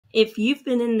If you've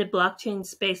been in the blockchain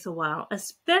space a while,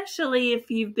 especially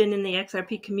if you've been in the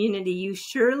XRP community, you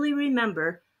surely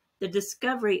remember the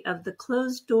discovery of the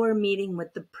closed-door meeting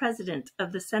with the president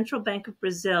of the Central Bank of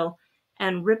Brazil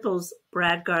and Ripple's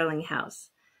Brad Garlinghouse.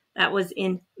 That was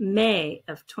in May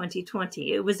of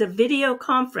 2020. It was a video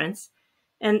conference,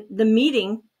 and the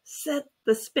meeting set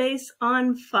the space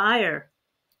on fire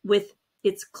with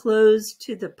its closed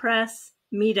to the press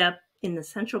meetup in the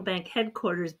central bank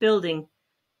headquarters building,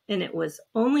 and it was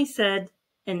only said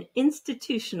an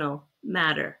institutional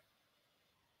matter.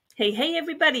 Hey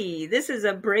everybody, this is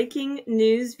a breaking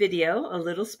news video, a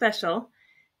little special.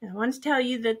 And I want to tell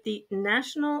you that the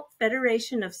National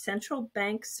Federation of Central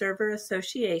Bank Server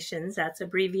Associations, that's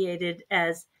abbreviated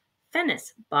as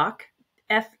FENASBAC,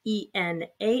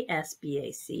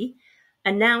 FENASBAC,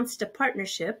 announced a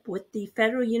partnership with the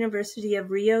Federal University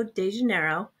of Rio de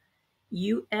Janeiro,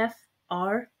 UFRJ,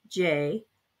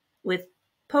 with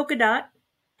Polkadot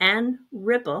and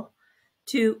Ripple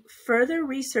to further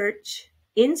research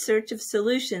in search of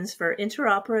solutions for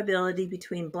interoperability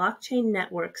between blockchain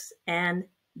networks and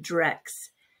DREX,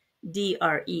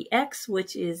 DREX,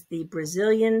 which is the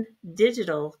Brazilian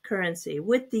digital currency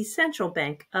with the Central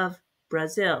Bank of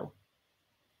Brazil.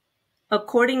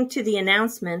 According to the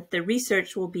announcement, the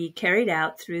research will be carried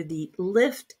out through the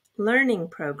LIFT Learning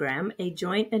Program, a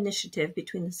joint initiative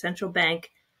between the Central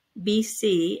Bank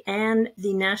BC and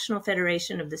the National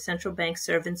Federation of the Central Bank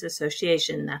Servants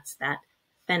Association, that's that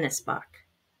FENASBAC.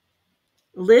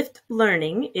 LIFT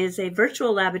Learning is a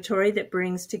virtual laboratory that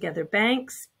brings together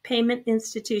banks, payment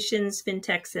institutions,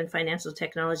 fintechs, and financial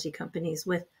technology companies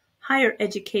with higher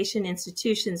education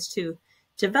institutions to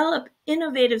develop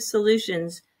innovative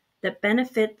solutions that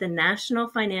benefit the national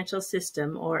financial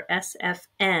system, or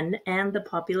SFN, and the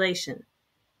population.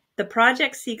 The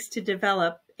project seeks to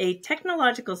develop a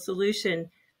technological solution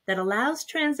that allows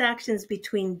transactions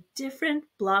between different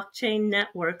blockchain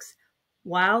networks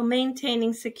while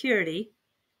maintaining security,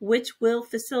 which will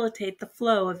facilitate the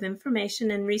flow of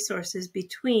information and resources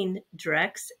between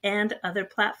DREX and other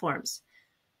platforms.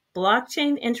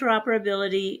 Blockchain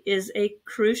interoperability is a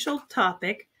crucial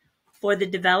topic for the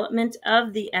development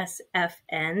of the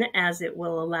SFN, as it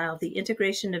will allow the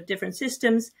integration of different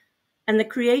systems and the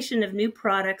creation of new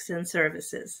products and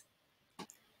services.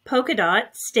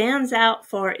 Polkadot stands out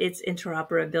for its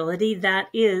interoperability, that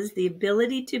is, the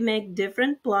ability to make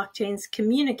different blockchains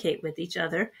communicate with each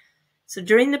other. So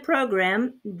during the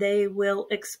program, they will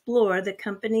explore the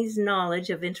company's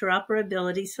knowledge of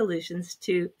interoperability solutions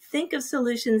to think of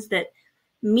solutions that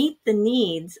meet the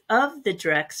needs of the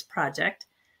DREX project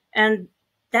and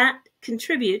that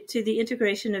contribute to the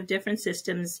integration of different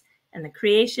systems and the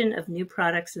creation of new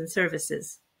products and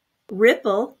services.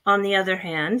 Ripple, on the other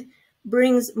hand,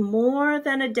 brings more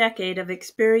than a decade of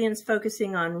experience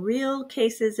focusing on real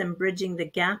cases and bridging the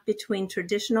gap between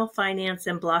traditional finance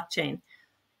and blockchain.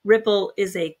 Ripple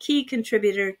is a key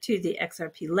contributor to the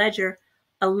XRP Ledger,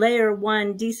 a layer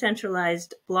 1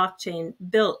 decentralized blockchain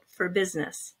built for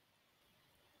business.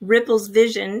 Ripple's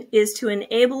vision is to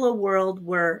enable a world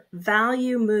where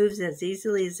value moves as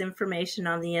easily as information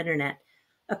on the internet.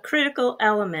 A critical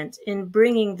element in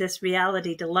bringing this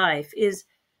reality to life is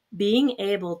being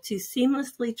able to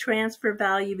seamlessly transfer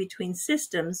value between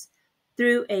systems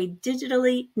through a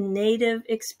digitally native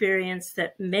experience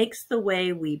that makes the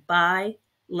way we buy,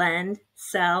 lend,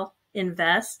 sell,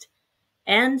 invest,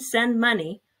 and send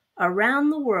money around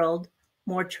the world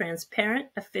more transparent,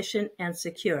 efficient, and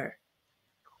secure.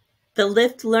 The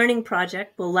LIFT Learning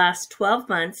Project will last 12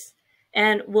 months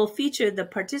and will feature the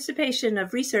participation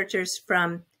of researchers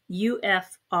from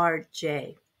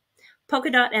UFRJ.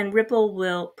 Polkadot and Ripple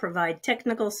will provide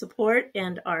technical support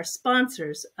and are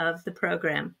sponsors of the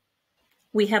program.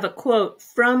 We have a quote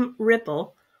from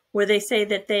Ripple where they say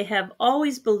that they have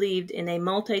always believed in a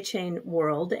multi-chain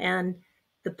world and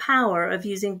the power of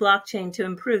using blockchain to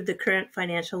improve the current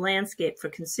financial landscape for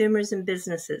consumers and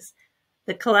businesses.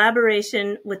 The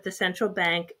collaboration with the central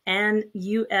bank and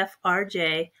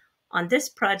UFRJ on this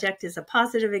project is a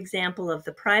positive example of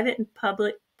the private and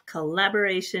public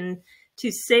collaboration to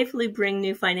safely bring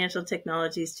new financial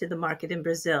technologies to the market in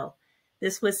Brazil.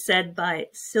 This was said by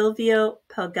Silvio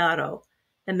Polkadot,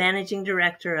 the managing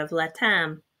director of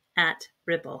LATAM at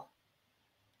Ripple.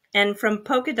 And from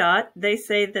Polkadot, they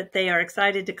say that they are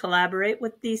excited to collaborate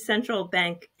with the central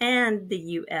bank and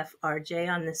the UFRJ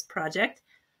on this project.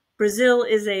 Brazil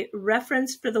is a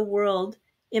reference for the world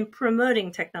in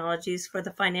promoting technologies for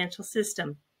the financial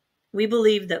system. We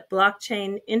believe that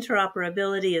blockchain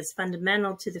interoperability is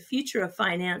fundamental to the future of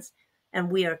finance, and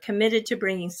we are committed to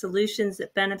bringing solutions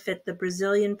that benefit the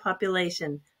Brazilian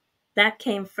population. That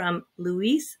came from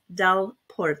Luis Dal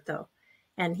Porto,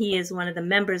 and he is one of the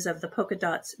members of the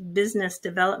Polkadot's business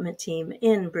development team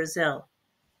in Brazil.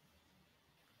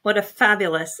 What a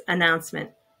fabulous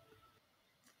announcement.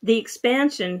 The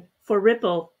expansion for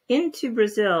Ripple into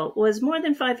Brazil was more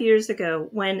than 5 years ago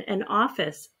when an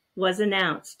office was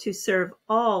announced to serve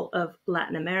all of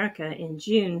Latin America in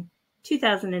June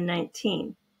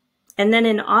 2019. And then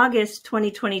in August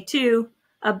 2022,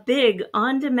 a big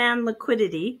on-demand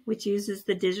liquidity, which uses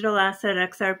the digital asset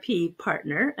XRP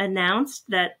partner, announced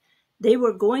that they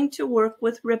were going to work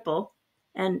with Ripple,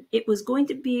 and it was going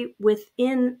to be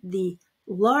within the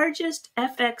largest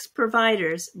FX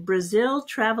providers, Brazil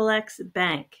Travelex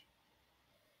Bank.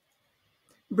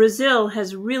 Brazil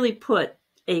has really put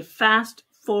a fast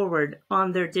forward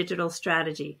on their digital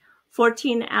strategy.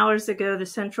 14 hours ago, the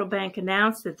central bank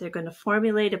announced that they're going to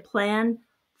formulate a plan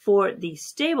for the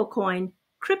stablecoin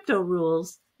crypto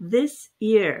rules this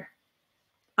year.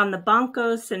 On the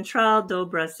Banco Central do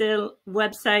Brasil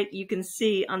website, you can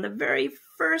see on the very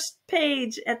first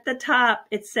page at the top,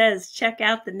 it says, check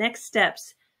out the next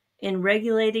steps in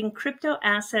regulating crypto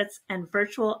assets and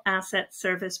virtual asset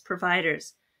service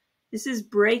providers. This is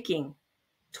breaking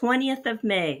 20th of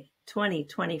May,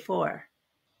 2024.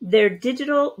 Their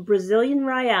digital Brazilian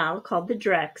real, called the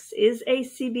Drex, is a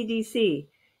CBDC,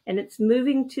 and it's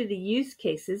moving to the use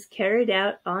cases carried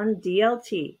out on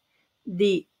DLT.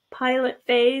 The pilot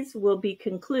phase will be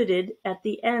concluded at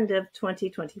the end of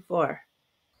 2024.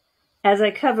 As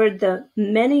I covered the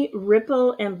many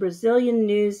Ripple and Brazilian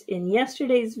news in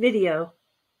yesterday's video,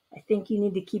 I think you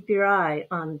need to keep your eye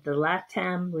on the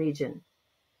LATAM region.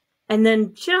 And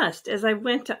then just as I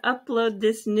went to upload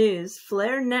this news,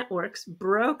 FlareNetworks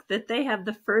broke that they have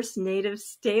the first native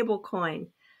stablecoin.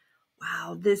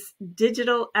 Wow, this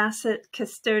digital asset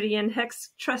custodian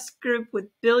hex trust group with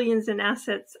billions in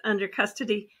assets under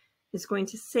custody is going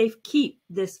to safekeep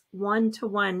this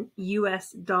one-to-one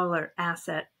US dollar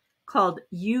asset called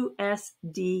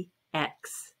USDX.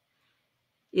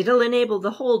 It'll enable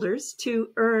the holders to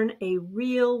earn a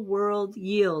real-world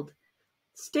yield.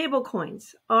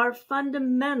 Stablecoins are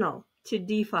fundamental to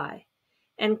DeFi,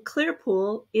 and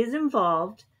Clearpool is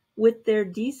involved with their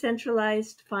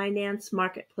decentralized finance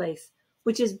marketplace,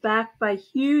 which is backed by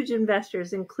huge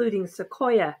investors including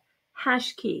Sequoia,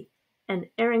 Hashkey, and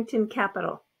Arrington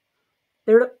Capital.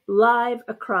 They're live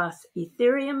across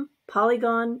Ethereum,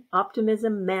 Polygon,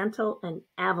 Optimism, Mantle, and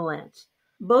Avalanche.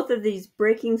 Both of these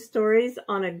breaking stories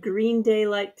on a green day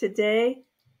like today.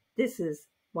 This is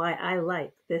why I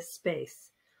like this space.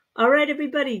 All right,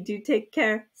 everybody, do take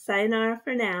care. Sayonara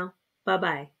for now.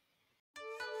 Bye-bye.